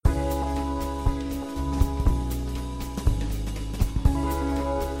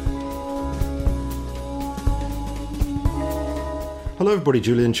Hello everybody,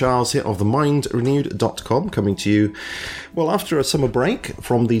 Julian Charles here of themindrenewed.com, coming to you, well, after a summer break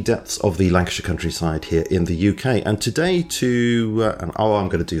from the depths of the Lancashire countryside here in the UK. And today I'm going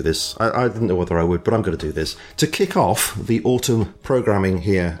to do this. I didn't know whether I would, but I'm going to do this. To kick off the autumn programming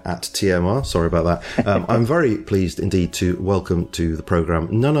here at TMR, sorry about that, I'm very pleased indeed to welcome to the programme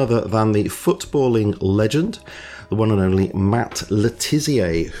none other than the footballing legend, the one and only Matt Le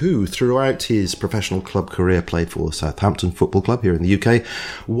Tissier, who throughout his professional club career played for Southampton Football Club here in the UK,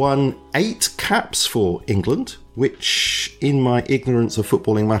 won 8 caps for England, which, in my ignorance of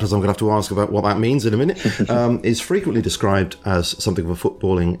footballing matters, I'm going to have to ask about what that means in a minute, is frequently described as something of a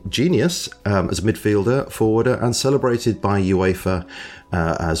footballing genius, as a midfielder, forwarder, and celebrated by UEFA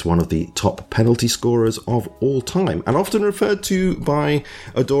as one of the top penalty scorers of all time, and often referred to by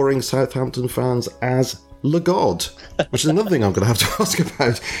adoring Southampton fans as Le God, which is another thing I'm going to have to ask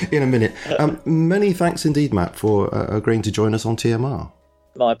about in a minute. Many thanks indeed, Matt, for agreeing to join us on TMR.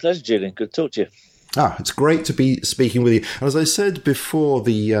 My pleasure, Julian. Good to talk to you. It's great to be speaking with you. And as I said before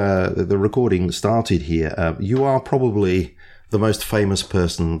the recording started here, you are probably the most famous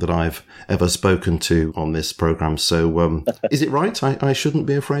person that I've ever spoken to on this programme. So is it right? I shouldn't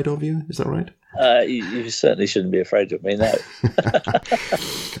be afraid of you? Is that right? You certainly shouldn't be afraid of me, no.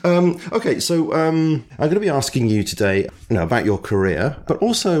 Okay, so I'm going to be asking you today about your career, but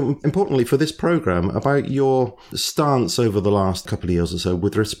also, importantly for this programme, about your stance over the last couple of years or so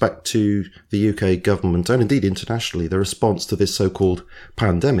with respect to the UK government and indeed internationally, the response to this so-called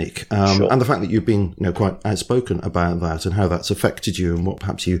pandemic, Sure. and the fact that you've been quite outspoken about that and how that's affected you and what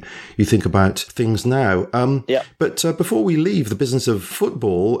perhaps you think about things now. Yeah. But before we leave the business of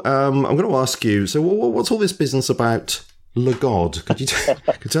football, I'm going to ask you, so what's all this business about Le God? Could you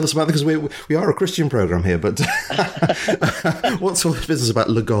tell us about that? Because we are a Christian programme here, but what's all this business about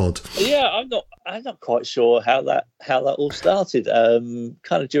Le God? Yeah, I'm not quite sure how that all started.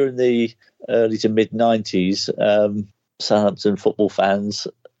 Kind of during the early to mid 90s, Southampton football fans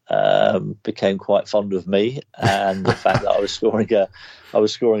became quite fond of me and the fact that I was scoring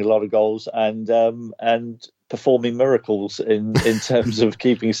a lot of goals and performing miracles in terms of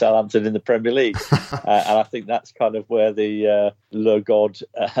keeping Southampton in the Premier League. And I think that's kind of where the Le God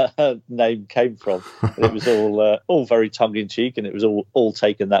name came from. It was all very tongue-in-cheek, and it was all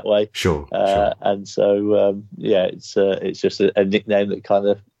taken that way. Sure. And so, it's just a nickname that kind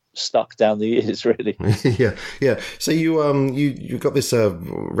of stuck down the years, really. Yeah. So you got this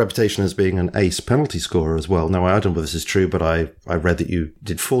reputation as being an ace penalty scorer as well. Now, I don't know if this is true, but I read that you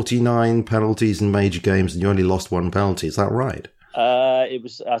did 49 penalties in major games and you only lost 1 penalty. Is that right?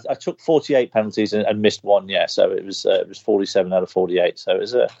 I took 48 penalties and missed 1. Yeah, so it was 47 out of 48. So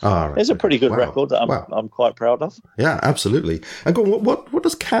it's a pretty good record that I'm quite proud of. Yeah, absolutely. And go on, what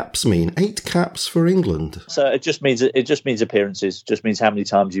does caps mean? 8 caps for England. So it just means appearances. Just means how many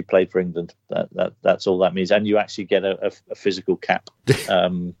times you played for England. That's all that means. And you actually get a physical cap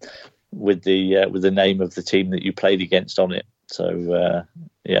with the name of the team that you played against on it. So,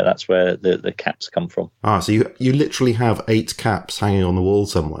 that's where the caps come from. So you literally have 8 caps hanging on the wall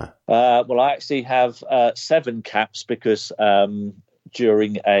somewhere? Well, I actually have 7 caps because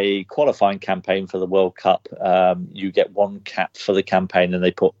during a qualifying campaign for the World Cup, you get 1 cap for the campaign and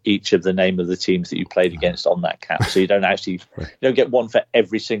they put each of the name of the teams that you played against on that cap. So you don't get 1 for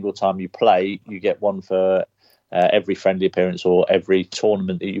every single time you play. You get 1 for every friendly appearance or every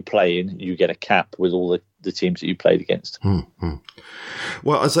tournament that you play in. You get a cap with all the teams that you played against. Mm-hmm.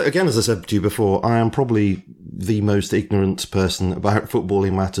 Well, as I said to you before, I am probably the most ignorant person about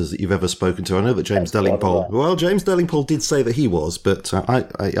footballing matters that you've ever spoken to. I know that James Delingpole did say that he was, but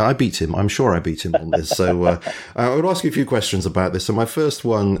I beat him. I'm sure I beat him on this. So I would ask you a few questions about this. So my first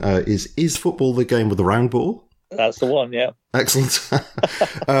one is football the game with the round ball? That's the one, yeah. Excellent.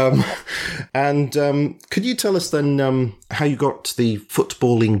 And could you tell us then how you got the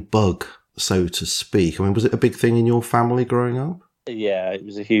footballing bug, so to speak? I mean, was it a big thing in your family growing up? Yeah, it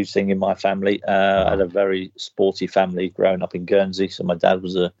was a huge thing in my family. I had a very sporty family growing up in Guernsey. So my dad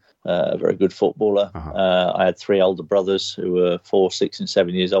was a very good footballer. I had 3 older brothers who were 4, 6 and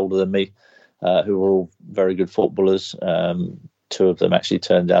 7 years older than me, who were all very good footballers. 2 of them actually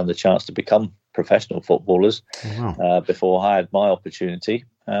turned down the chance to become professional footballers before I had my opportunity.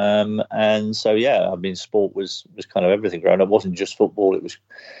 And so, sport was kind of everything growing up. It wasn't just football, it was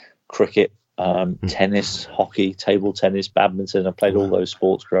cricket, tennis, hockey, table tennis, badminton. I played all those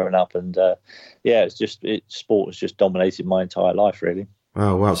sports growing up. And sport has just dominated my entire life, really.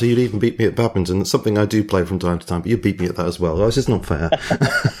 Oh, wow. So you'd even beat me at badminton. That's something I do play from time to time, but you beat me at that as well. It's just not fair.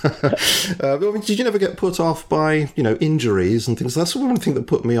 Did you never get put off by, injuries and things? That's one thing that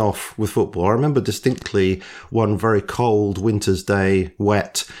put me off with football. I remember distinctly one very cold winter's day,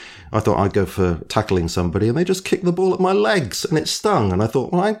 wet. I thought I'd go for tackling somebody, and they just kicked the ball at my legs, and it stung. And I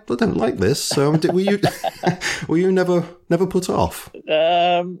thought, well, I don't like this. So were you never put off?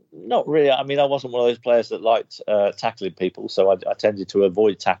 Not really. I mean, I wasn't one of those players that liked tackling people, so I tended to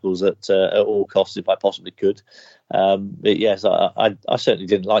avoid tackles at all costs if I possibly could. But yes, I certainly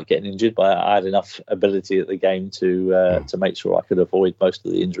didn't like getting injured, but I had enough ability at the game to make sure I could avoid most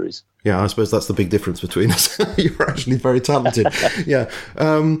of the injuries. Yeah, I suppose that's the big difference between us. You were actually very talented. Yeah.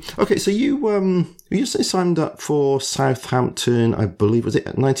 Okay, so you signed up for Southampton, I believe, was it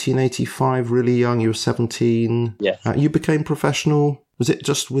 1985, really young? You were 17. Yeah. You became professional. Was it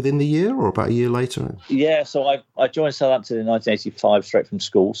just within the year or about a year later? Yeah, so I joined Southampton in 1985 straight from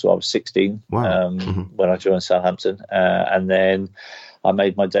school. So I was 16 when I joined Southampton. And then I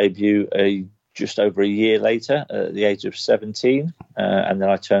made my debut just over a year later at the age of 17. And then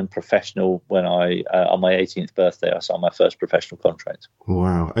I turned professional when on my 18th birthday, I signed my first professional contract.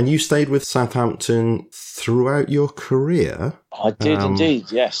 Wow. And you stayed with Southampton throughout your career? I did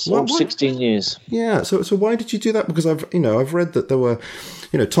indeed, yes. All 16 years. Yeah. So why did you do that? Because I've read that there were,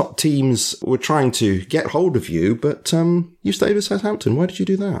 top teams were trying to get hold of you, but you stayed with Southampton. Why did you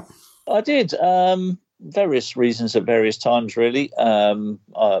do that? I did. Various reasons at various times, really.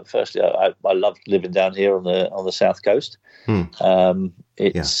 Firstly, I loved living down here on the south coast.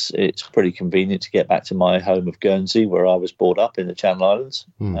 It's pretty convenient to get back to my home of Guernsey, where I was brought up in the Channel Islands.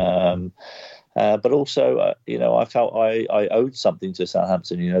 But also, I felt I owed something to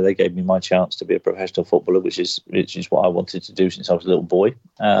Southampton. They gave me my chance to be a professional footballer, which is what I wanted to do since I was a little boy.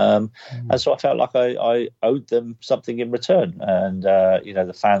 And so I felt like I owed them something in return. And,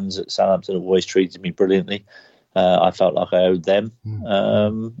 the fans at Southampton always treated me brilliantly. I felt like I owed them.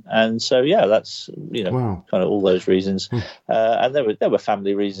 And so, that's, kind of all those reasons. And there were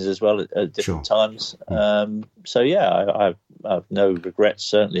family reasons as well at different times. I have no regrets,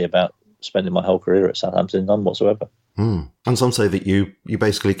 certainly, about spending my whole career at Southampton, none whatsoever. And some say that you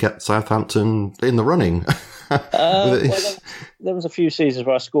basically kept Southampton in the running. There was a few seasons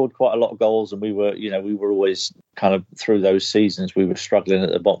where I scored quite a lot of goals, and we were always kind of through those seasons we were struggling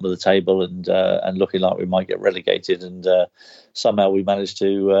at the bottom of the table and looking like we might get relegated, and somehow we managed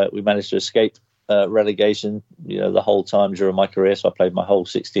to escape relegation. The whole time during my career, so I played my whole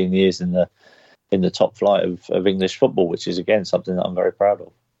 16 years in the top flight of English football, which is again something that I'm very proud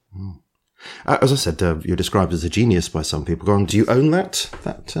of. As I said, you're described as a genius by some people. Go on, do you own that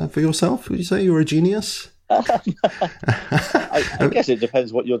for yourself? Would you say you're a genius? I guess it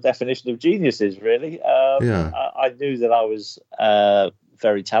depends what your definition of genius is, really. I knew that I was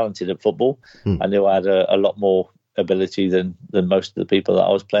very talented at football. I knew I had a lot more ability than most of the people that I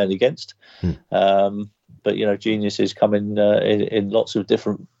was playing against. But geniuses come in lots of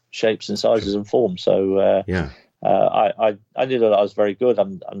different shapes and sizes and forms. So I knew that I was very good.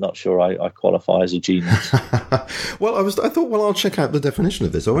 I'm not sure I qualify as a genius. Well, I thought, I'll check out the definition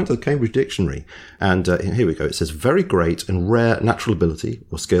of this. I went to the Cambridge Dictionary, and here we go. It says very great and rare natural ability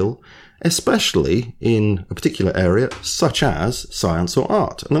or skill, especially in a particular area such as science or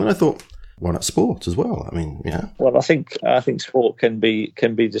art. And then I thought, why not sport as well? I mean, yeah. Well, I think sport can be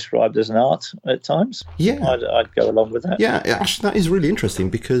described as an art at times. Yeah, I'd go along with that. Yeah, actually, that is really interesting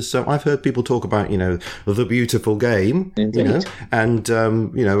because I've heard people talk about the beautiful game. Indeed. And I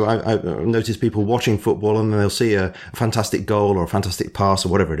notice people watching football and they'll see a fantastic goal or a fantastic pass or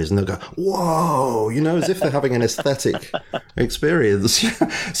whatever it is, and they'll go, "Whoa!" As if they're having an aesthetic experience.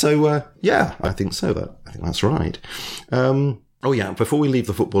 So I think so. I think that's right. Oh, yeah, before we leave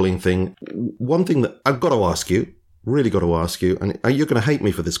the footballing thing, one thing that I've got to ask you, really got to ask you, and you're going to hate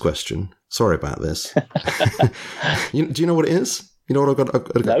me for this question. Sorry about this. Do you know what it is? You know what I've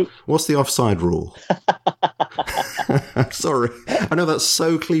got? No. What's the offside rule? Sorry. I know that's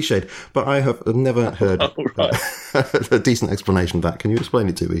so cliched, but I have never heard a decent explanation of that. Can you explain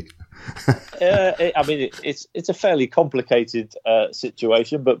it to me? It's a fairly complicated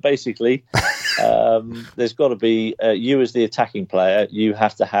situation, but basically there's got to be, you as the attacking player, you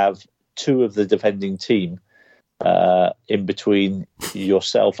have to have two of the defending team in between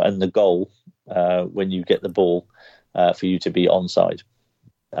yourself and the goal when you get the ball for you to be onside.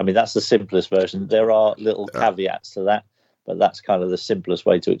 I mean, that's the simplest version. There are little caveats to that, but that's kind of the simplest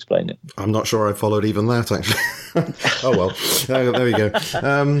way to explain it. I'm not sure I followed even that, actually. Oh, well. There we go.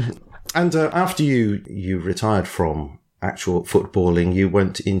 And after you retired from actual footballing, you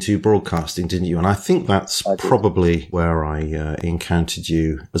went into broadcasting, didn't you? And I think that's probably where I encountered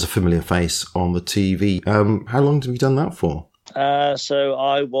you as a familiar face on the TV. How long have you done that for? So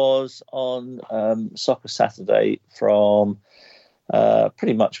I was on Soccer Saturday from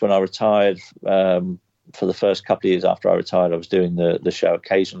pretty much when I retired. For the first couple of years after I retired, I was doing the show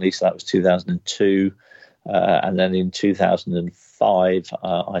occasionally. So that was 2002. And then in 2005,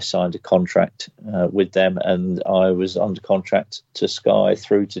 I signed a contract with them, and I was under contract to Sky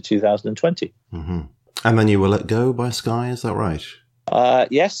through to 2020. Mm-hmm. And then you were let go by Sky, is that right?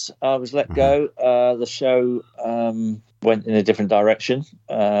 Yes, I was let go. The show went in a different direction.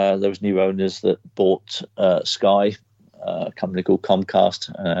 There was new owners that bought Sky, a company called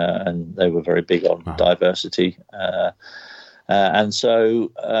Comcast, and they were very big on diversity. And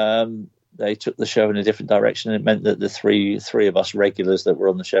so they took the show in a different direction. It meant that the three of us regulars that were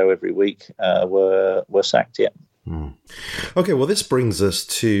on the show every week were sacked. Yeah. Okay, well, this brings us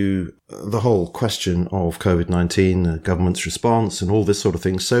to the whole question of COVID-19, the government's response, and all this sort of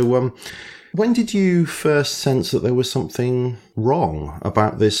thing. So, when did you first sense that there was something wrong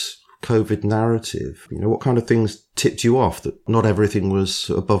about this COVID narrative? You know, what kind of things tipped you off that not everything was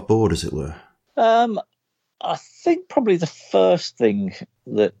above board, as it were? I think probably the first thing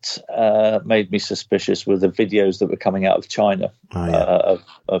that made me suspicious were the videos that were coming out of China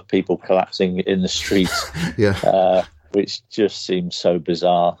of people collapsing in the streets, which just seemed so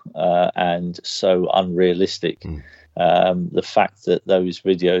bizarre and so unrealistic. The fact that those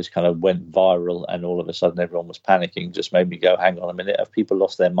videos kind of went viral and all of a sudden everyone was panicking just made me go, hang on a minute, have people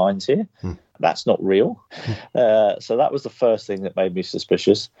lost their minds here? That's not real. So that was the first thing that made me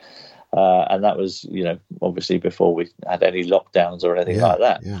suspicious. And that was, obviously before we had any lockdowns or anything like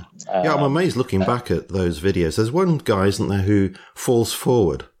that. I'm amazed looking back at those videos. There's one guy, isn't there, who falls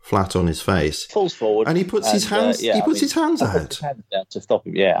forward flat on his face. Falls forward. And he puts his hands his hands out. His hands down to stop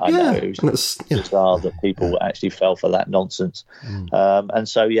him. Yeah, I know. It was bizarre that people actually fell for that nonsense. And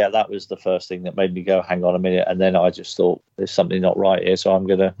so, that was the first thing that made me go, hang on a minute. And then I just thought, there's something not right here. So I'm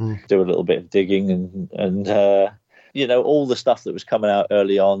going to do a little bit of digging and all the stuff that was coming out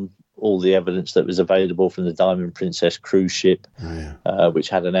early on, all the evidence that was available from the Diamond Princess cruise ship, which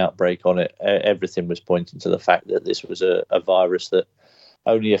had an outbreak on it. Everything was pointing to the fact that this was a virus that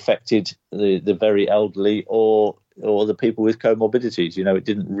only affected the very elderly or the people with comorbidities. It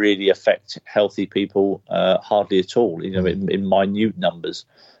didn't really affect healthy people hardly at all, in minute numbers,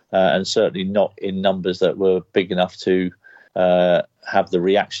 and certainly not in numbers that were big enough to have the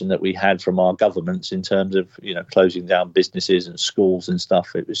reaction that we had from our governments in terms of closing down businesses and schools and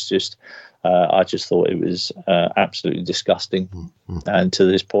stuff. It was just I just thought it was absolutely disgusting. And to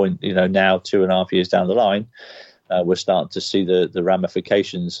this point, now 2.5 years down the line, we're starting to see the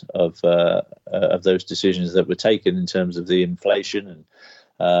ramifications of those decisions that were taken in terms of the inflation and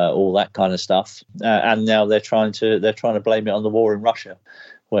all that kind of stuff. And now they're trying to blame it on the war in Russia,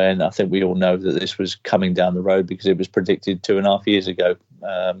 when I think we all know that this was coming down the road because it was predicted 2.5 years ago,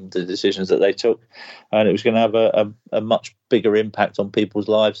 the decisions that they took, and it was going to have a much bigger impact on people's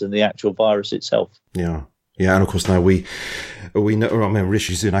lives than the actual virus itself. Yeah, and of course now we know.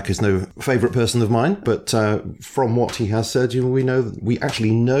 Rishi Sunak is no favourite person of mine, but from what he has said, we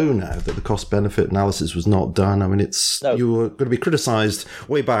actually know now that the cost-benefit analysis was not done. I mean, you were going to be criticised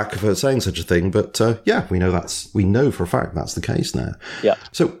way back for saying such a thing, but we know for a fact that's the case now. Yeah.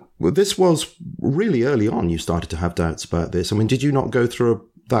 So this was really early on. You started to have doubts about this. I mean, did you not go through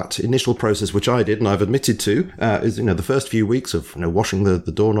that initial process, which I did, and I've admitted to, is the first few weeks of washing the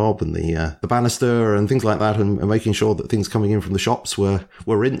doorknob and the banister and things like that, and making sure that things coming in from the shops were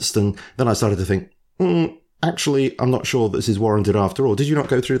rinsed. And then I started to think, actually, I'm not sure this is warranted after all. Did you not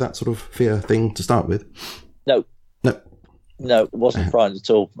go through that sort of fear thing to start with? No, it wasn't frightened at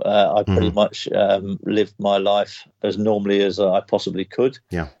all. I pretty much lived my life as normally as I possibly could.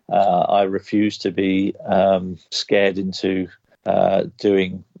 Yeah, I refused to be scared into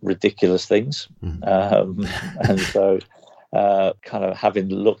doing ridiculous things, and so kind of having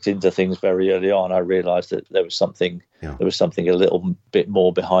looked into things very early on, I realised that there was something a little bit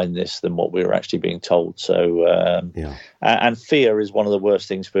more behind this than what we were actually being told. So, and fear is one of the worst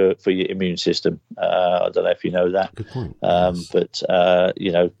things for your immune system. I don't know if you know that. Good point. But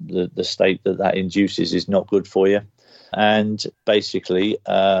the state that induces is not good for you. And basically,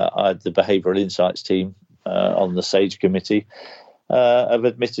 the behavioural insights team on the SAGE committee have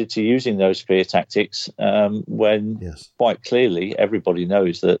admitted to using those fear tactics when quite clearly everybody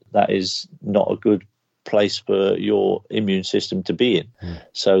knows that is not a good place for your immune system to be in.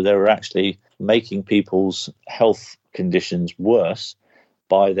 So they were actually making people's health conditions worse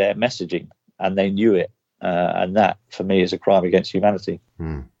by their messaging, and they knew it. and that for me is a crime against humanity.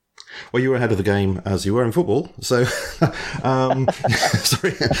 Well, you were ahead of the game as you were in football. So, sorry.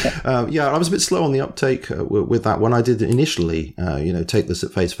 I was a bit slow on the uptake with that one. I did initially, take this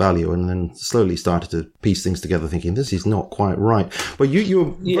at face value and then slowly started to piece things together thinking this is not quite right. But you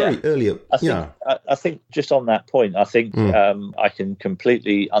were very early. I think just on that point, I think I can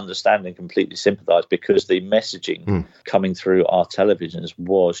completely understand and completely sympathise because the messaging coming through our televisions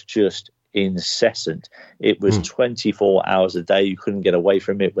was just incessant. It was 24 hours a day. You couldn't get away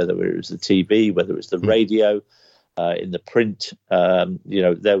from it, whether it was the TV, whether it was the radio, in the print.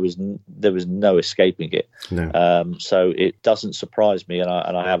 There was no escaping it. No. So it doesn't surprise me, and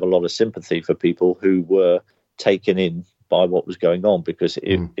I have a lot of sympathy for people who were taken in by what was going on, because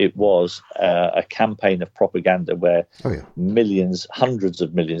it was a campaign of propaganda where millions, hundreds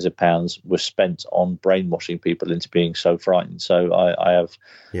of millions of pounds were spent on brainwashing people into being so frightened. So I have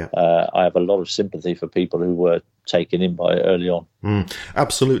a lot of sympathy for people who were taken in by it early on.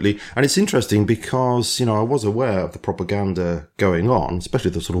 Absolutely. And it's interesting because, I was aware of the propaganda going on,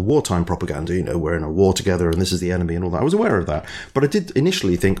 especially the sort of wartime propaganda, we're in a war together and this is the enemy and all that. I was aware of that. But I did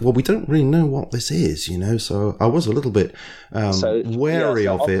initially think, well, we don't really know what this is, so I was a little bit wary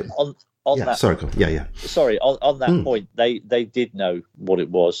of it. On that point, they did know what it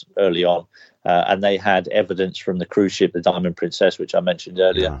was early on, and they had evidence from the cruise ship, the Diamond Princess, which I mentioned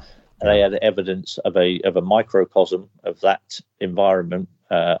earlier. Yeah. They had evidence of a microcosm of that environment,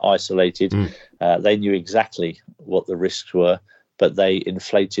 isolated. They knew exactly what the risks were, but they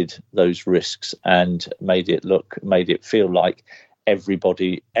inflated those risks and made it feel like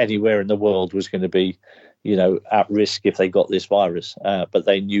everybody anywhere in the world was going to be, at risk if they got this virus. But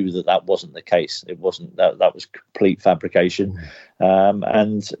they knew that wasn't the case. It wasn't that was complete fabrication.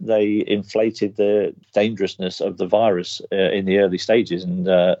 And they inflated the dangerousness of the virus in the early stages. And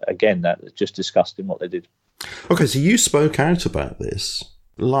again, that's just disgusting what they did. Okay, so you spoke out about this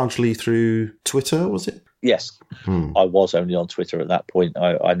largely through Twitter, was it? Yes, I was only on Twitter at that point.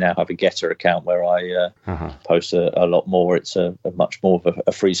 I now have a Getter account where I post a lot more. It's a much more of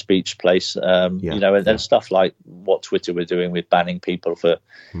a free speech place, and stuff like what Twitter were doing with banning people for,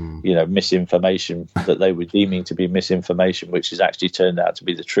 misinformation that they were deeming to be misinformation, which has actually turned out to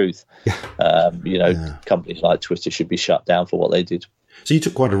be the truth. Companies like Twitter should be shut down for what they did. So you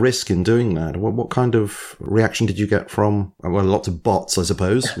took quite a risk in doing that. What kind of reaction did you get from, lots of bots, I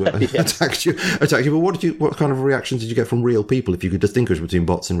suppose, attacked you? But what kind of reactions did you get from real people, if you could distinguish between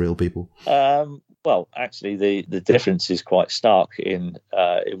bots and real people? Well, actually, the difference is quite stark in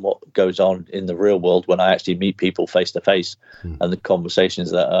what goes on in the real world when I actually meet people face to face, and the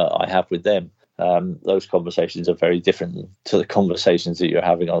conversations that I have with them. Those conversations are very different to the conversations that you're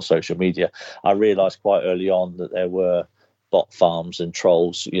having on social media. I realised quite early on that there were bot farms and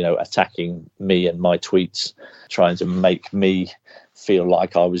trolls, attacking me and my tweets, trying to make me feel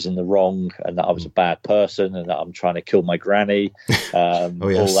like I was in the wrong and that I was a bad person and that I'm trying to kill my granny, all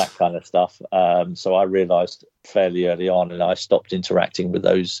that kind of stuff. So I realised fairly early on, and I stopped interacting with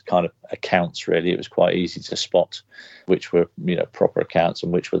those kind of accounts. Really, it was quite easy to spot which were proper accounts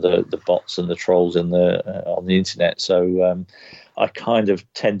and which were the bots and the trolls on the internet. So I kind of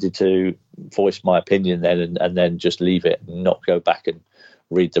tended to voice my opinion then and then just leave it and not go back and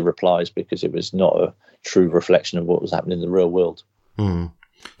read the replies, because it was not a true reflection of what was happening in the real world.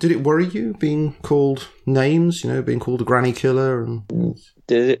 Did it worry you being called names, being called a granny killer?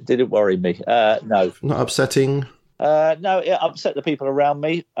 Did it worry me? No. Not upsetting? No, it upset the people around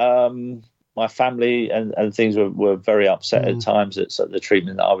me. My family and things were very upset at times at the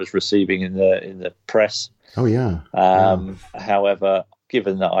treatment that I was receiving in the press. Oh, yeah. However,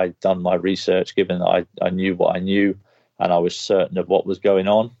 given that I'd done my research, given that I knew what I knew, and I was certain of what was going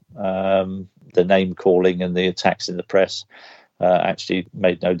on, the name calling and the attacks in the press actually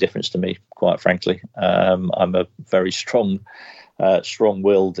made no difference to me, quite frankly. I'm a very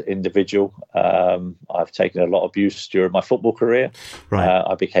strong-willed individual. I've taken a lot of abuse during my football career. Right.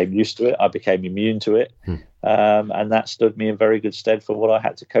 I became used to it. I became immune to it. And that stood me in very good stead for what I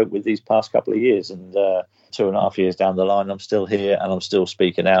had to cope with these past couple of years. And 2.5 years down the line, I'm still here and I'm still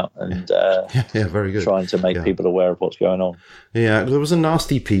speaking out and very good. Trying to make people aware of what's going on. Yeah, there was a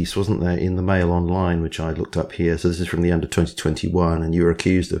nasty piece, wasn't there, in the Mail Online, which I looked up here. So this is from the end of 2021, and you were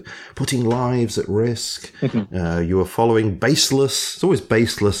accused of putting lives at risk. You were following baseless, it's always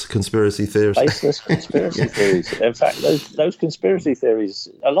baseless conspiracy theories. Baseless conspiracy theories. In fact, those conspiracy theories,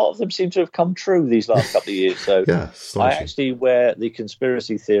 a lot of them seem to have come true these last couple of years. So I actually wear the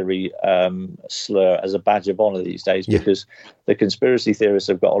conspiracy theory slur as a badge of honor these days, because the conspiracy theorists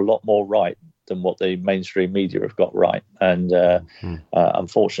have got a lot more right than what the mainstream media have got right, and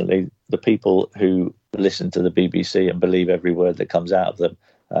unfortunately the people who listen to the BBC and believe every word that comes out of them,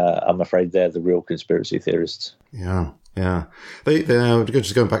 I'm afraid they're the real conspiracy theorists. Yeah. Yeah, they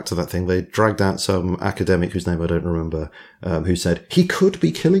just going back to that thing. They dragged out some academic whose name I don't remember, who said he could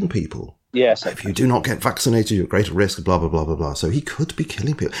be killing people. Yes, if you do not get vaccinated, you're at greater risk. Blah blah blah blah blah. So he could be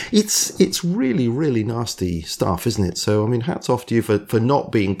killing people. It's really really nasty stuff, isn't it? So I mean, hats off to you for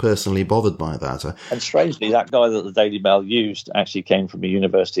not being personally bothered by that. And strangely, that guy that the Daily Mail used actually came from a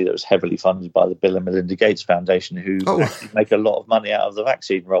university that was heavily funded by the Bill and Melinda Gates Foundation, who actually make a lot of money out of the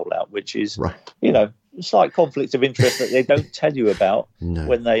vaccine rollout, which is slight conflict of interest that they don't tell you about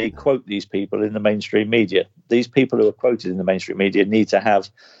when they quote these people in the mainstream media. These people who are quoted in the mainstream media need to have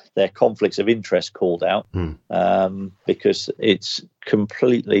their conflicts of interest called out, because it's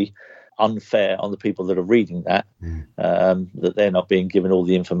completely unfair on the people that are reading that, that they're not being given all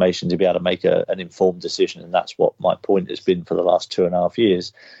the information to be able to make an informed decision. And that's what my point has been for the last 2.5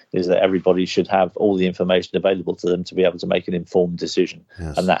 years, is that everybody should have all the information available to them to be able to make an informed decision.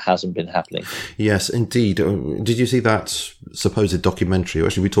 Yes. And that hasn't been happening. Yes, indeed. Did you see that supposed documentary?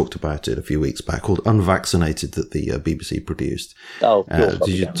 Actually, we talked about it a few weeks back, called Unvaccinated, that the BBC produced. Oh,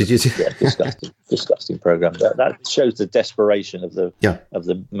 did you see? Yeah, disgusting program. That shows the desperation of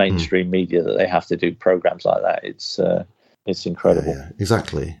the mainstream media, that they have to do programs like that. It's incredible. Yeah,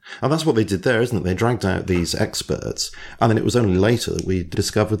 exactly. And that's what they did there, isn't it? They dragged out these experts, and then it was only later that we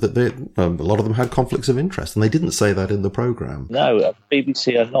discovered that a lot of them had conflicts of interest, and they didn't say that in the programme. No,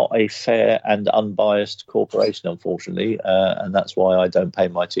 BBC are not a fair and unbiased corporation, unfortunately, and that's why I don't pay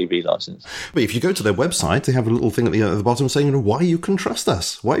my TV licence. But if you go to their website, they have a little thing at the bottom saying, why you can trust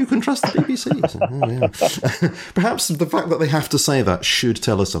us, why you can trust the BBC. Perhaps the fact that they have to say that should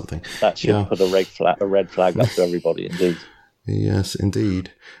tell us something. That should put a red flag up to everybody, indeed. Yes,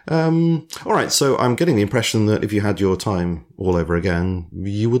 indeed. All right, so I'm getting the impression that if you had your time all over again,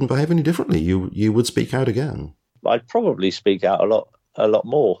 you wouldn't behave any differently. You would speak out again. I'd probably speak out a lot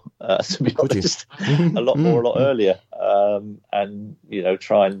more, to be honest, a lot more, a lot earlier, and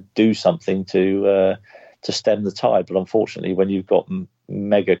try and do something to stem the tide. But unfortunately, when you've got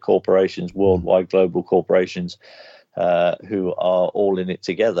mega corporations, worldwide global corporations, who are all in it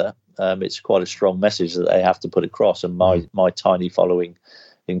together, it's quite a strong message that they have to put across. And my tiny following,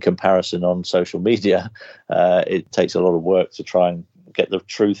 in comparison on social media, it takes a lot of work to try and get the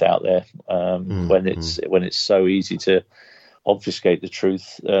truth out there, when it's so easy to obfuscate the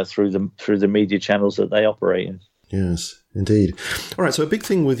truth through the media channels that they operate in. Yes, indeed. All right. So a big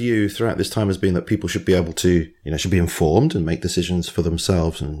thing with you throughout this time has been that people should be able to, should be informed and make decisions for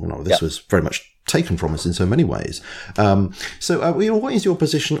themselves. And this was very much taken from us in so many ways. So what is your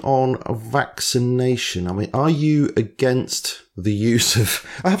position on vaccination? I mean, are you against the use of...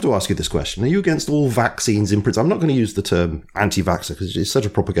 I have to ask you this question. Are you against all vaccines in principle? I'm not going to use the term anti-vaxxer because it's such a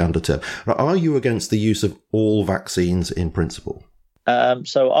propaganda term. But are you against the use of all vaccines in principle?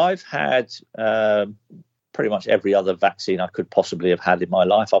 So I've had... pretty much every other vaccine I could possibly have had in my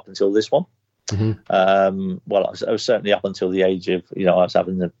life up until this one. Mm-hmm. Well, I was certainly up until the age of, I was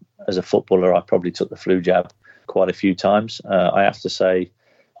having as a footballer, I probably took the flu jab quite a few times. I have to say,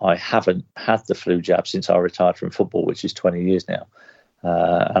 I haven't had the flu jab since I retired from football, which is 20 years now.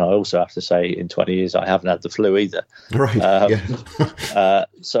 And I also have to say, in 20 years, I haven't had the flu either. Right.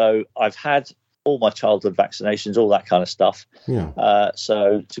 So I've had all my childhood vaccinations, all that kind of stuff. Yeah.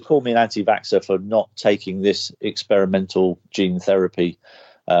 So to call me an anti-vaxxer for not taking this experimental gene therapy,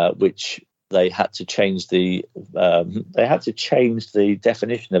 which they had to change the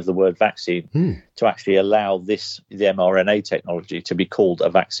definition of the word vaccine to actually allow the mRNA technology to be called a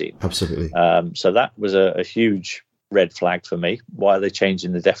vaccine. Absolutely. So that was a huge red flag for me. Why are they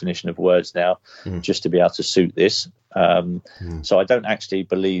changing the definition of words now just to be able to suit this? So I don't actually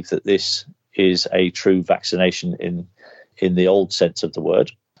believe that this is a true vaccination in the old sense of the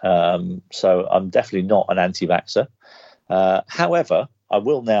word. So I'm definitely not an anti-vaxxer. However, I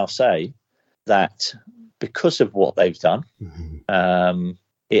will now say that because of what they've done,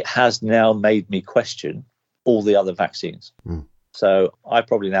 it has now made me question all the other vaccines. So I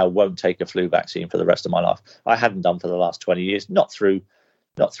probably now won't take a flu vaccine for the rest of my life. I hadn't done for the last 20 years, not through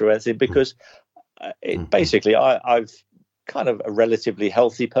anything, because basically I've kind of a relatively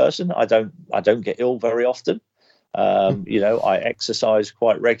healthy person. I don't get ill very often. I exercise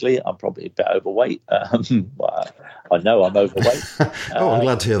quite regularly. I'm probably a bit overweight. I know I'm overweight. I'm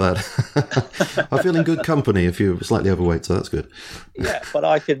glad to hear that. I feel in good company if you're slightly overweight, so that's good. Yeah, but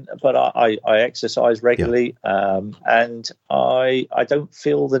I exercise regularly, and I don't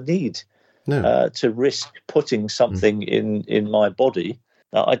feel the need to risk putting something in my body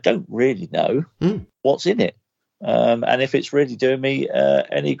that I don't really know what's in it. and if it's really doing me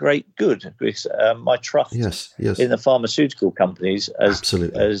any great good. Because my trust in the pharmaceutical companies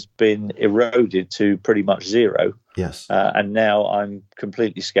has been eroded to pretty much zero. Yes. And now I'm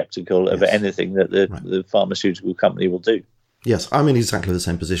completely sceptical of anything that the pharmaceutical company will do. Yes, I'm in exactly the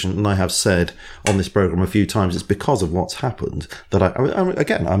same position, and I have said on this program a few times it's because of what's happened that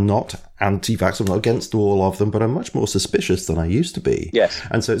I'm not anti-vax, I'm not against all of them, but I'm much more suspicious than I used to be. Yes.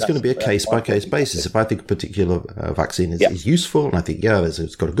 And so it's going to be a case-by-case basis. If I think a particular vaccine is useful, and I think,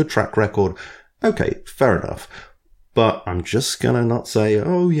 it's got a good track record, okay, fair enough. But I'm just going to not say,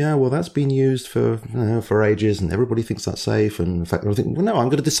 that's been used for ages and everybody thinks that's safe. And in fact, I think, I'm going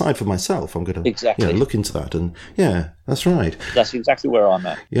to decide for myself. I'm going to look into that. And that's right. That's exactly where I'm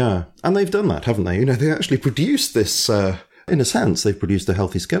at. Yeah. And they've done that, haven't they? They actually produced this, in a sense, they've produced a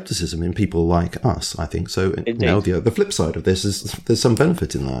healthy skepticism in people like us, I think. So, the flip side of this is there's some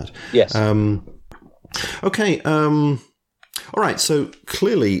benefit in that. Yes. Okay. All right, so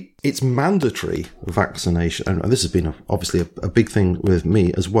clearly it's mandatory vaccination, and this has been obviously a big thing with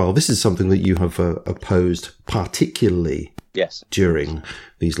me as well. This is something that you have opposed particularly during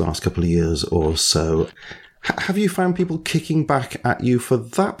these last couple of years or so. Have you found people kicking back at you for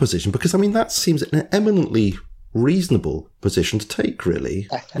that position? Because, that seems an eminently reasonable position to take, really.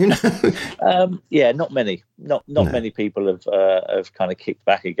 Not many. Not many people have kind of kicked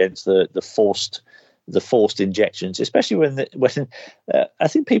back against the forced injections, especially when I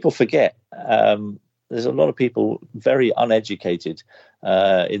think people forget. There's a lot of people very uneducated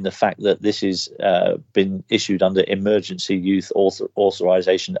in the fact that this is been issued under emergency use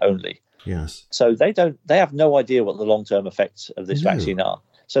authorization only. Yes. So they have no idea what the long-term effects of this vaccine are.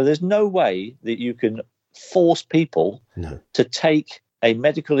 So there's no way that you can force people to take a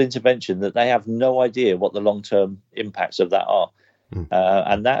medical intervention that they have no idea what the long-term impacts of that are.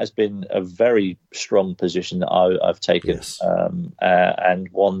 And that has been a very strong position that I've taken, and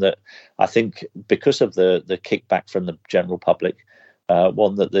one that I think, because of the kickback from the general public,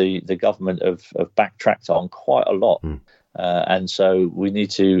 one that the government have backtracked on quite a lot. And so we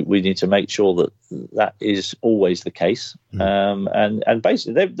need to make sure that is always the case. And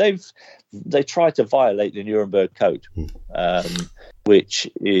basically they try to violate the Nuremberg Code, which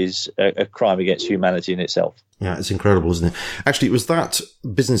is a crime against humanity in itself. Yeah, it's incredible, isn't it? Actually, it was that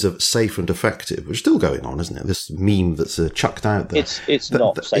business of safe and effective, which is still going on, isn't it? This meme that's chucked out there. It's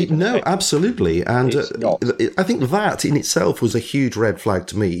not safe. No, absolutely. And I think that in itself was a huge red flag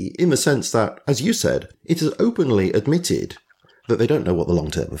to me, in the sense that, as you said, it is openly admitted that they don't know what the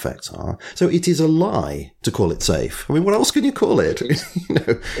long-term effects are. So it is a lie to call it safe. What else can you call it?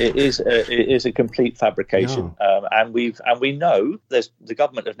 It is a complete fabrication. And we know the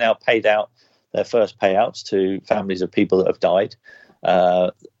government have now paid out their first payouts to families of people that have died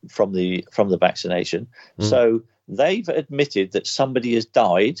from the vaccination. So they've admitted that somebody has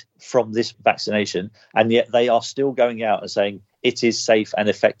died from this vaccination, and yet they are still going out and saying it is safe and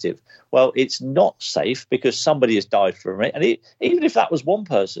effective. Well, it's not safe because somebody has died from it. And even if that was one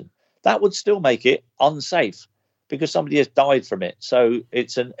person, that would still make it unsafe because somebody has died from it. So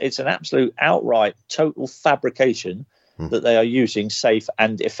it's an absolute outright total fabrication that they are using safe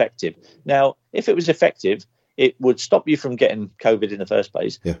and effective. Now, if it was effective, it would stop you from getting COVID in the first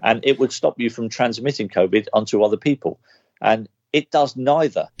place, and it would stop you from transmitting COVID onto other people. And it does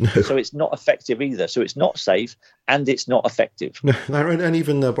neither. So it's not effective either. So it's not safe and it's not effective. And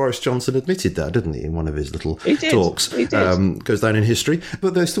even Boris Johnson admitted that, didn't he, in one of his little talks? He did. Goes down in history.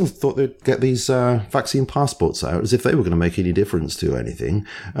 But they still thought they'd get these vaccine passports out as if they were going to make any difference to anything.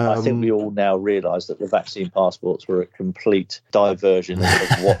 I think we all now realise that the vaccine passports were a complete diversion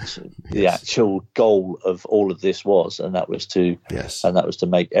of what the actual goal of all of this was, and that was to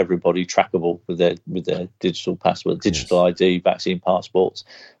make everybody trackable with their digital passport, digital ID, vaccine passports,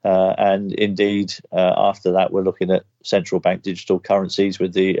 and indeed after that we're looking at central bank digital currencies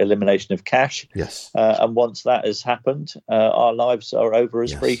with the elimination of cash. And once that has happened, our lives are over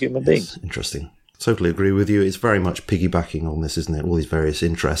as free human beings. Interesting. Totally agree with you. It's very much piggybacking on this, isn't it? All these various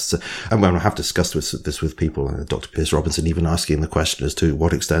interests. And when I have discussed this with people, Dr. Piers Robinson even asking the question as to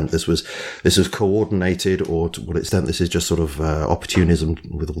what extent this was coordinated, or to what extent this is just sort of opportunism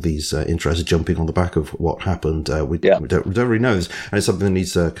with all these interests jumping on the back of what happened. We don't really know this, and it's something that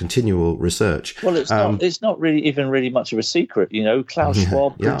needs continual research. Well, it's not really much of a secret. Klaus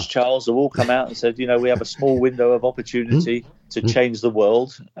Schwab, Prince Charles have all come out and said, we have a small window of opportunity to change the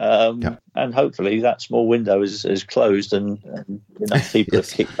world, and hopefully that small window is closed, and enough people have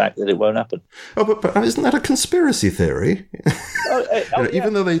kicked back that it won't happen. But isn't that a conspiracy theory?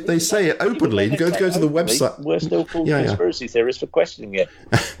 Even though they say it openly, go to the website. We're still called conspiracy theorists for questioning it.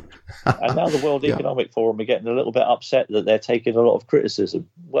 And now the World Economic Forum are getting a little bit upset that they're taking a lot of criticism.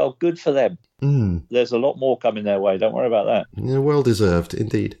 Well, good for them. There's a lot more coming their way. Don't worry about that. Yeah, well deserved,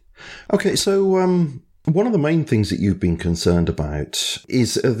 indeed. Okay, so one of the main things that you've been concerned about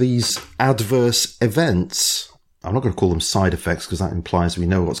is these adverse events. I'm not going to call them side effects because that implies we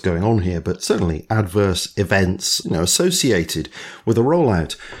know what's going on here, but certainly adverse events, associated with the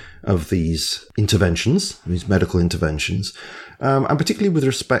rollout of these interventions, these medical interventions, and particularly with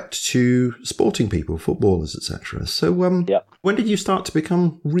respect to sporting people, footballers, etc. So when did you start to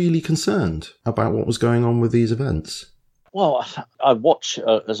become really concerned about what was going on with these events? Well, I watch,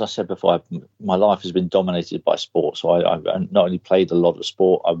 as I said before, my life has been dominated by sport. So I not only played a lot of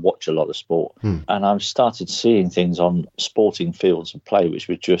sport, I watch a lot of sport. And I've started seeing things on sporting fields of play which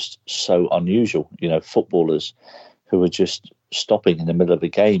were just so unusual. Footballers who were just stopping in the middle of a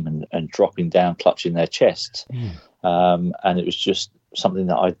game and dropping down, clutching their chests. And it was just something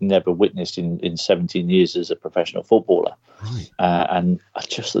that I'd never witnessed in 17 years as a professional footballer. Right. And I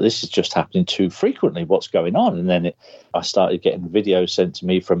just thought, this is just happening too frequently. What's going on? And then I started getting videos sent to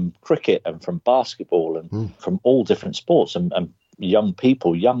me from cricket and from basketball and from all different sports and young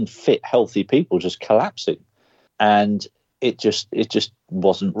people, young, fit, healthy people just collapsing. And it just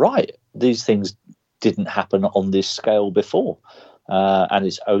wasn't right. These things didn't happen on this scale before. And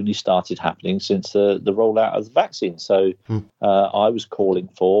it's only started happening since the rollout of the vaccine. So I was calling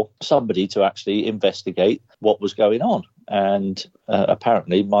for somebody to actually investigate what was going on. And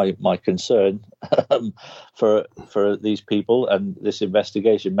apparently my concern for these people and this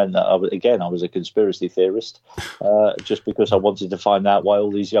investigation meant that, I was a conspiracy theorist, just because I wanted to find out why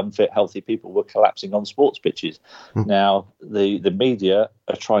all these young, fit, healthy people were collapsing on sports pitches. Now, the media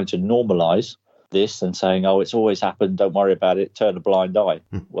are trying to normalise this and saying, oh, it's always happened, don't worry about it, turn a blind eye.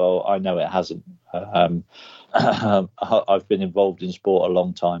 Well, I know it hasn't. I've been involved in sport a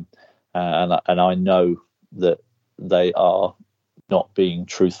long time, and I know that they are not being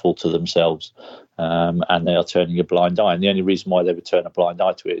truthful to themselves, and they are turning a blind eye. And the only reason why they would turn a blind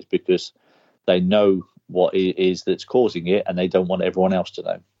eye to it is because they know what it is that's causing it, and they don't want everyone else to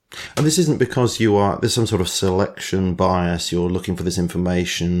know. And this isn't because there's some sort of selection bias, you're looking for this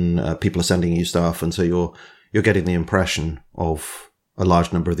information, people are sending you stuff, and so you're getting the impression of a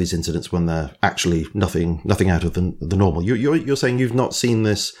large number of these incidents when they're actually nothing out of the normal. You're saying you've not seen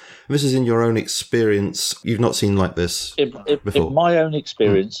this, this is in your own experience, you've not seen like this before? In my own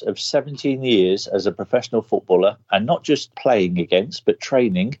experience of 17 years as a professional footballer, and not just playing against, but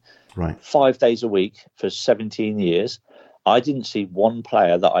training 5 days a week for 17 years, I didn't see one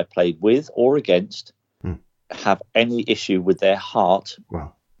player that I played with or against have any issue with their heart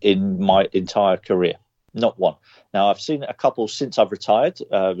in my entire career. Not one. Now, I've seen a couple since I've retired.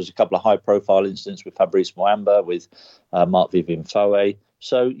 There was a couple of high-profile incidents with Fabrice Muamba, with Marc-Vivien Foé.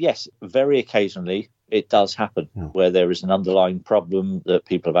 So, yes, very occasionally it does happen where there is an underlying problem that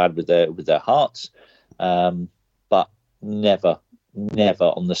people have had with their hearts, but never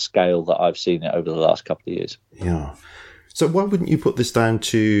on the scale that I've seen it over the last couple of years. Yeah. So why wouldn't you put this down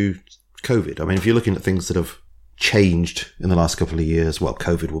to COVID? I mean, if you're looking at things that have changed in the last couple of years, well,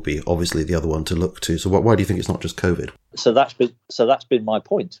 COVID will be obviously the other one to look to. So why do you think it's not just COVID? So that's been my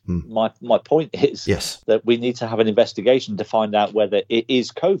point. My point is that we need to have an investigation to find out whether it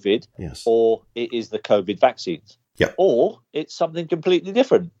is COVID or it is the COVID vaccines. Or it's something completely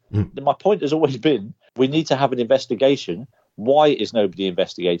different. My point has always been we need to have an investigation. Why is nobody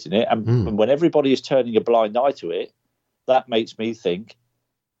investigating it? And when everybody is turning a blind eye to it, that makes me think,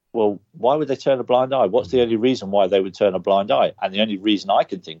 well, why would they turn a blind eye? What's the only reason why they would turn a blind eye? And the only reason I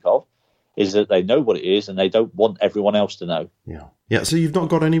can think of is that they know what it is and they don't want everyone else to know. Yeah. So you've not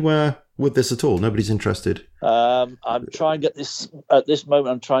got anywhere with this at all? Nobody's interested? I'm trying at this moment,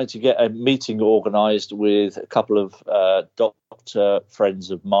 I'm trying to get a meeting organised with a couple of doctor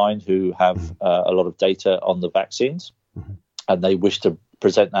friends of mine who have a lot of data on the vaccines, and they wish to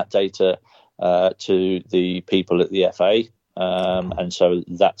present that data to the people at the FA. And so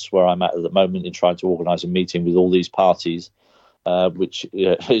that's where I'm at the moment in trying to organise a meeting with all these parties, which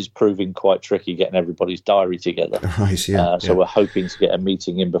is proving quite tricky getting everybody's diary together. So we're hoping to get a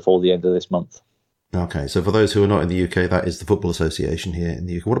meeting in before the end of this month. Okay, so for those who are not in the UK, that is the Football Association here in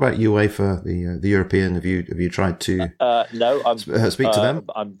the UK. What about UEFA, the European? Have you tried to no, I'm, speak to them?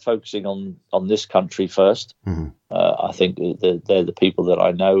 I'm focusing on this country first. I think they're the people that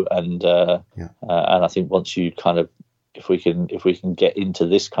I know, and I think once you kind of, if we can get into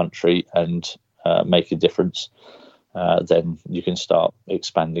this country and make a difference, then you can start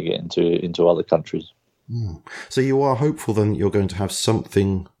expanding it into other countries. So you are hopeful then that you're going to have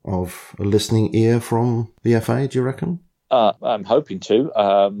something of a listening ear from the FA, do you reckon? I'm hoping to.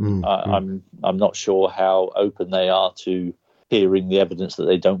 I'm not sure how open they are to hearing the evidence that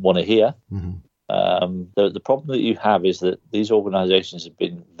they don't want to hear. The problem that you have is that these organisations have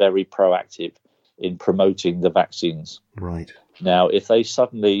been very proactive in promoting the vaccines. Right. Now, if they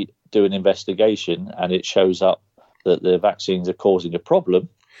suddenly do an investigation and it shows up that the vaccines are causing a problem,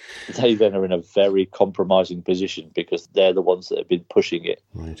 they then are in a very compromising position because they're the ones that have been pushing it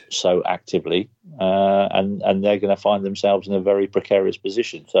so actively, and they're going to find themselves in a very precarious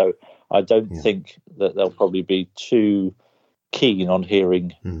position. So I don't think that they'll probably be too keen on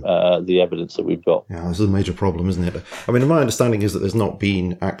hearing the evidence that we've got. Yeah, this is a major problem, isn't it? I mean, my understanding is that there's not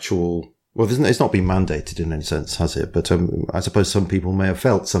been actual... Well, it's not been mandated in any sense, has it? But I suppose some people may have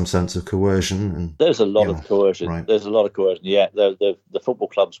felt some sense of coercion. And there's a lot of coercion. Right. There's a lot of coercion. Yeah, the football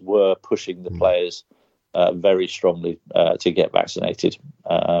clubs were pushing the players very strongly to get vaccinated.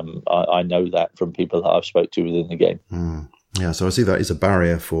 I know that from people that I've spoke to within the game. Yeah, so I see that is a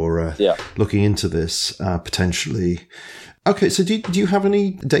barrier for looking into this potentially. Okay, so do you have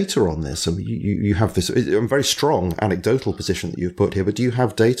any data on this? I mean, you have this a very strong anecdotal position that you've put here, but do you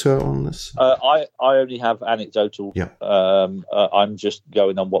have data on this? I only have anecdotal. Yeah. I'm just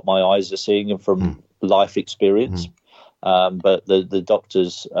going on what my eyes are seeing and from life experience. But the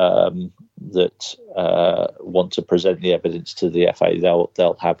doctors that want to present the evidence to the FA,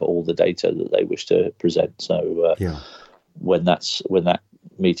 they'll have all the data that they wish to present. So when that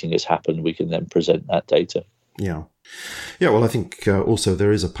meeting has happened, we can then present that data. Yeah. Yeah, well, I think also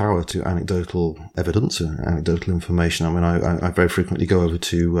there is a power to anecdotal evidence, anecdotal information. I mean, I very frequently go over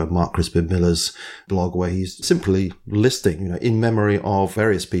to Mark Crispin-Miller's blog where he's simply listing, in memory of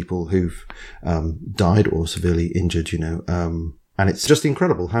various people who've died or severely injured, and it's just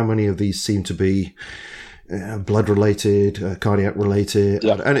incredible how many of these seem to be blood-related, cardiac-related.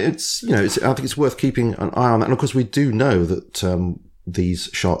 Yeah. And it's, I think it's worth keeping an eye on that. And of course, we do know that these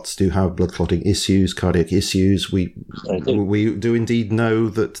shots do have blood clotting issues, cardiac issues. We do indeed know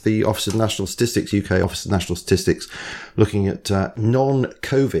that the Office of National Statistics, UK Office of National Statistics, looking at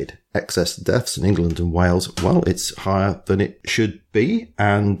non-COVID excess deaths in England and Wales, well, it's higher than it should be.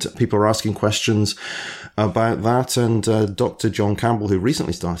 And people are asking questions about that. And Dr. John Campbell, who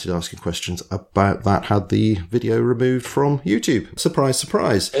recently started asking questions about that, had the video removed from YouTube. Surprise,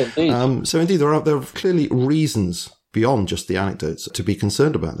 surprise. Indeed. So indeed, there are clearly reasons beyond just the anecdotes to be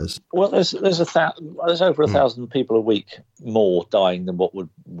concerned about this. Well, there's over 1,000 people a week more dying than what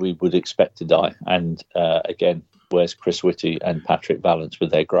we would expect to die. And again, where's Chris Whitty and Patrick Vallance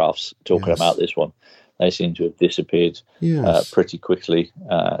with their graphs talking about this one? They seem to have disappeared pretty quickly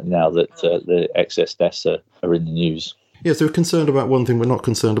now that the excess deaths are in the news. Yes, they're concerned about one thing, but not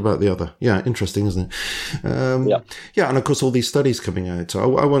concerned about the other. Yeah, interesting, isn't it? Yeah, and of course, all these studies coming out. I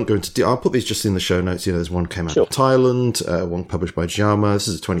won't go into. I'll put these just in the show notes. There's one came out of Thailand, one published by JAMA. This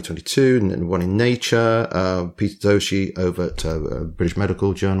is 2022, and one in Nature. Peter Doshi over at British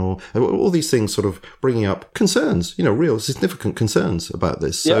Medical Journal. All these things sort of bringing up concerns, real significant concerns about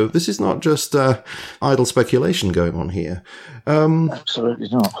this. So this is not just idle speculation going on here. Absolutely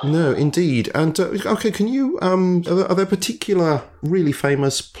not. No, indeed. And okay, can you? Are there particular really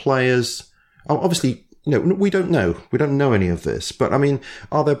famous players? Obviously, we don't know. We don't know any of this. But I mean,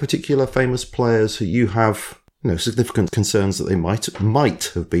 are there particular famous players who you have, significant concerns that they might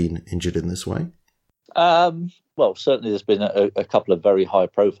have been injured in this way? Well, certainly there's been a couple of very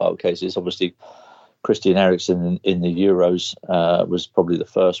high-profile cases. Obviously, Christian Eriksen in the Euros was probably the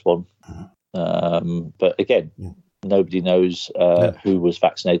first one. But again, nobody knows who was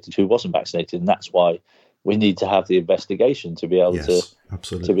vaccinated, who wasn't vaccinated, and that's why we need to have the investigation to be able to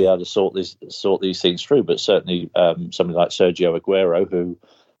sort these things through. But certainly, somebody like Sergio Aguero, who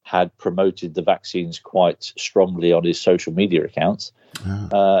had promoted the vaccines quite strongly on his social media accounts,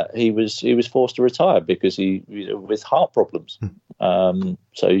 he was forced to retire because he with heart problems.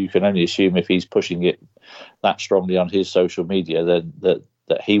 So you can only assume if he's pushing it that strongly on his social media, then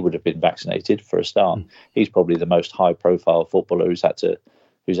that he would have been vaccinated for a start. He's probably the most high-profile footballer who's had to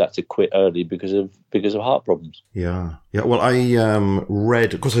quit early because of heart problems. Yeah. Well, I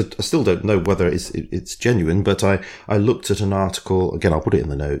read, of course, I still don't know whether it's genuine, but I looked at an article, again, I'll put it in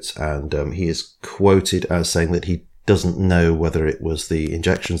the notes, and he is quoted as saying that he doesn't know whether it was the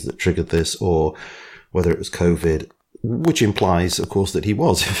injections that triggered this or whether it was COVID, which implies, of course, that he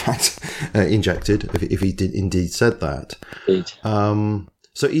was, in fact, injected, if he did indeed said that. Indeed.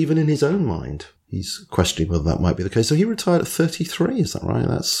 So even in his own mind, he's questioning whether that might be the case. So he retired at 33, is that right?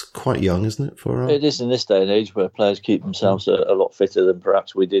 That's quite young, isn't it? It is in this day and age where players keep themselves a lot fitter than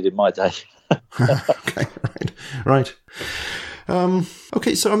perhaps we did in my day. Okay, right.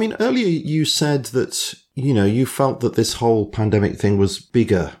 Okay, so I mean, earlier you said that, you felt that this whole pandemic thing was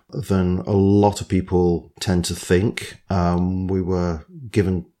bigger than a lot of people tend to think. We were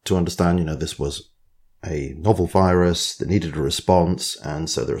given to understand, this was a novel virus that needed a response, and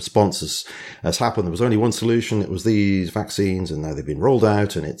so the response has happened. There was only one solution. It was these vaccines, and now they've been rolled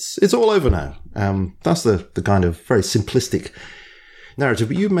out, and it's all over now. That's the kind of very simplistic narrative.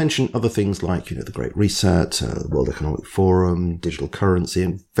 But you mentioned other things like, the Great Reset, the World Economic Forum, digital currency,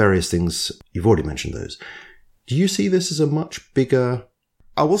 and various things. You've already mentioned those. Do you see this as a much bigger,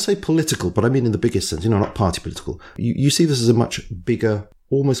 I will say political, but I mean in the biggest sense, not party political. You see this as a much bigger,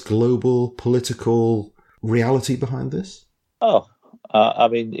 almost global political reality behind this? I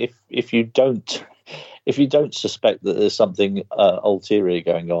mean, if you don't suspect that there's something ulterior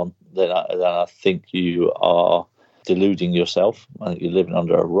going on, then I think you are deluding yourself. I think you're living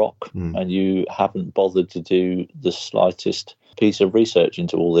under a rock, and you haven't bothered to do the slightest piece of research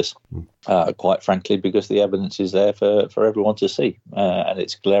into all this, quite frankly, because the evidence is there for everyone to see, and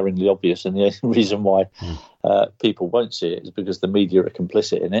it's glaringly obvious. And the only reason why people won't see it is because the media are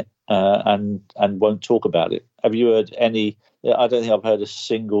complicit in it, and won't talk about it. Have you heard any? I don't think I've heard a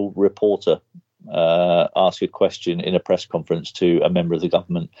single reporter ask a question in a press conference to a member of the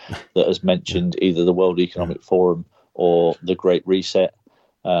government that has mentioned either the World Economic Forum or the Great Reset.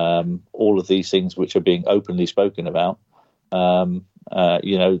 All of these things which are being openly spoken about.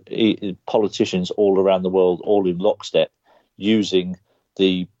 Politicians all around the world, all in lockstep, using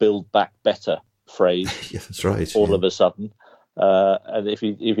the "Build Back Better" phrase. Yeah, that's right. All of a sudden, and if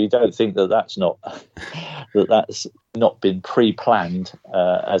you don't think that's not been pre-planned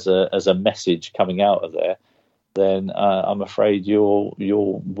as a message coming out of there, then I'm afraid you're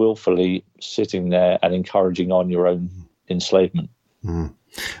willfully sitting there and encouraging on your own enslavement.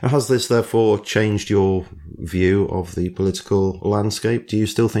 Has this therefore changed your view of the political landscape? Do you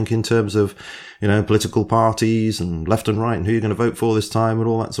still think in terms of, political parties and left and right and who you're going to vote for this time and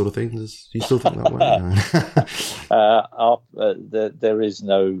all that sort of thing? Do you still think that way? There is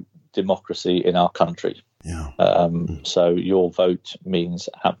no democracy in our country. Yeah. So your vote means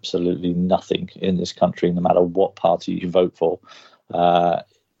absolutely nothing in this country, no matter what party you vote for.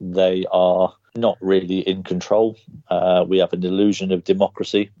 They are not really in control. We have an illusion of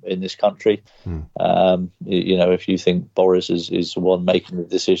democracy in this country. If you think Boris is the one making the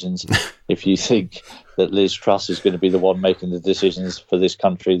decisions, if you think that Liz Truss is going to be the one making the decisions for this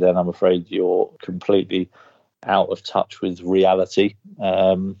country, then I'm afraid you're completely out of touch with reality.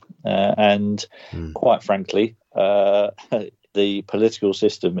 And quite frankly, the political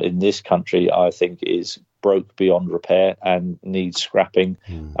system in this country, I think, is broke beyond repair and needs scrapping,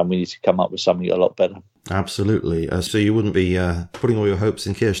 and we need to come up with something a lot better. Absolutely. So you wouldn't be putting all your hopes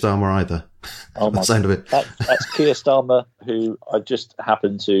in Keir Starmer either? Oh my! Sound of it. That's Keir Starmer, who I just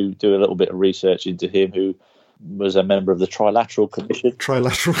happened to do a little bit of research into him, who was a member of the Trilateral Commission.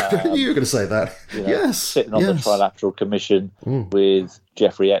 Trilateral? You were going to say that. Yes. Sitting on the Trilateral Commission with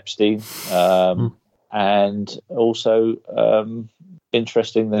Jeffrey Epstein. And also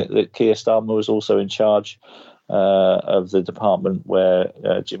interesting that Keir Starmer was also in charge of the department where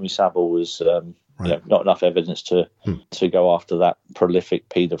Jimmy Savile was not enough evidence to go after that prolific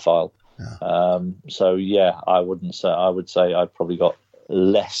paedophile. Yeah. I would say I've probably got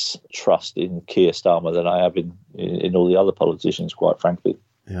less trust in Keir Starmer than I have in all the other politicians, quite frankly.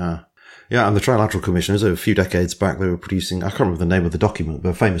 Yeah, and the Trilateral Commission, a few decades back, they were producing, I can't remember the name of the document, but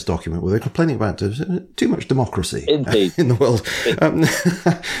a famous document where they're complaining about too much democracy in the world.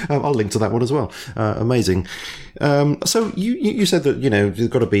 I'll link to that one as well. Amazing. So you said that, there's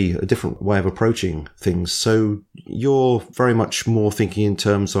got to be a different way of approaching things. So you're very much more thinking in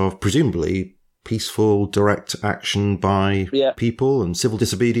terms of, presumably, peaceful, direct action by people and civil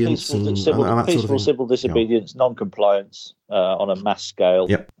disobedience and that sort of thing. Civil disobedience, non-compliance on a mass scale.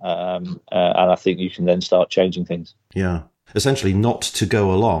 And I think you can then start changing things. Yeah. Essentially not to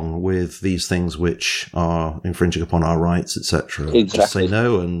go along with these things which are infringing upon our rights, etc. Exactly. Just say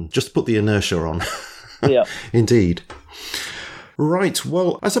no and just put the inertia on. Yeah. Indeed. Right.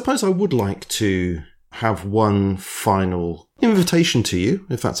 Well, I suppose I would like to have one final invitation to you,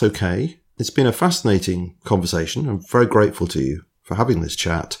 if that's okay. It's been a fascinating conversation. I'm very grateful to you for having this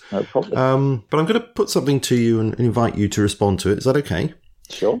chat. No problem. But I'm going to put something to you and invite you to respond to it. Is that okay?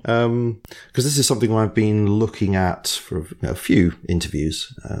 Sure. Because this is something I've been looking at for a few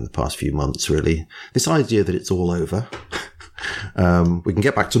interviews in the past few months, really. This idea that it's all over. We can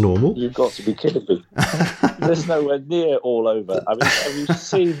get back to normal. You've got to be kidding me. There's nowhere near all over. I mean, have you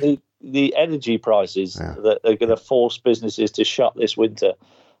seen the energy prices that are going to force businesses to shut this winter?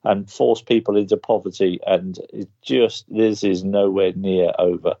 and force people into poverty. And this is nowhere near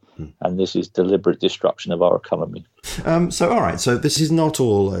over. And this is deliberate destruction of our economy. So, all right. So this is not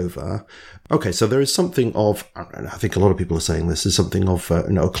all over. Okay. So there is something of, I think a lot of people are saying this is something of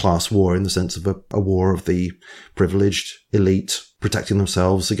a class war, in the sense of a war of the privileged elite protecting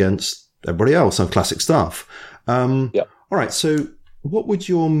themselves against everybody else. Some classic stuff. Yeah. All right. So what would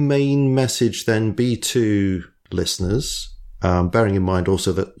your main message then be to listeners? Bearing in mind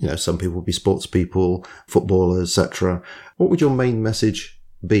also that, some people will be sports people, footballers, etc. What would your main message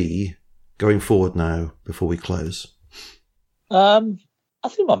be going forward now before we close? I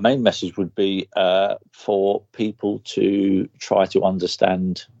think my main message would be for people to try to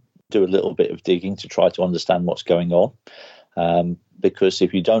understand, do a little bit of digging to try to understand what's going on. Because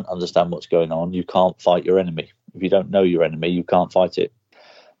if you don't understand what's going on, you can't fight your enemy. If you don't know your enemy, you can't fight it.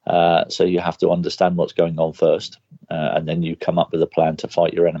 So you have to understand what's going on first, and then you come up with a plan to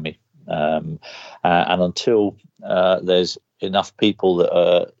fight your enemy. And until there's enough people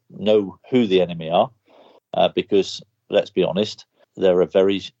that know who the enemy are, because let's be honest, they're a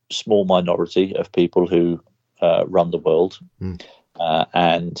very small minority of people who run the world,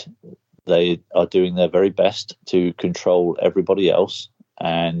 and they are doing their very best to control everybody else.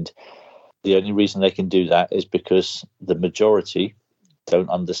 And the only reason they can do that is because the majority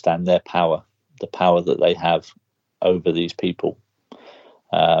don't understand their power, the power that they have over these people.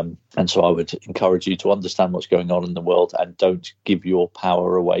 And so I would encourage you to understand what's going on in the world and don't give your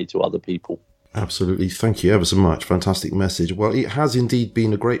power away to other people. Absolutely. Thank you ever so much. Fantastic message. Well, it has indeed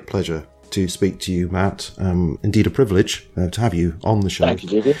been a great pleasure to speak to you, Matt. Indeed a privilege to have you on the show. Thank you,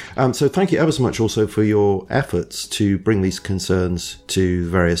 Judy. So thank you ever so much also for your efforts to bring these concerns to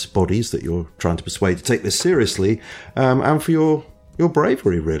various bodies that you're trying to persuade to take this seriously, and for your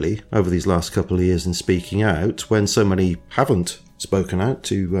bravery, really, over these last couple of years in speaking out when so many haven't spoken out,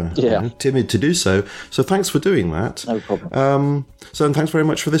 timid to do so. So thanks for doing that. No problem. And thanks very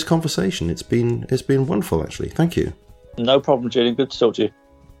much for this conversation. It's been wonderful, actually. Thank you. No problem, Julian. Good to talk to you.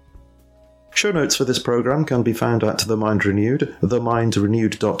 Show notes for this programme can be found at The Mind Renewed,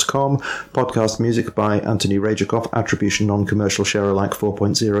 themindrenewed.com. Podcast music by Anthony Rajakoff, attribution non-commercial, share alike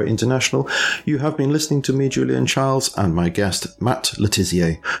 4.0 international. You have been listening to me, Julian Charles, and my guest, Matt Le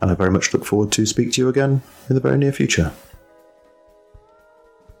Tissier, and I very much look forward to speak to you again in the very near future.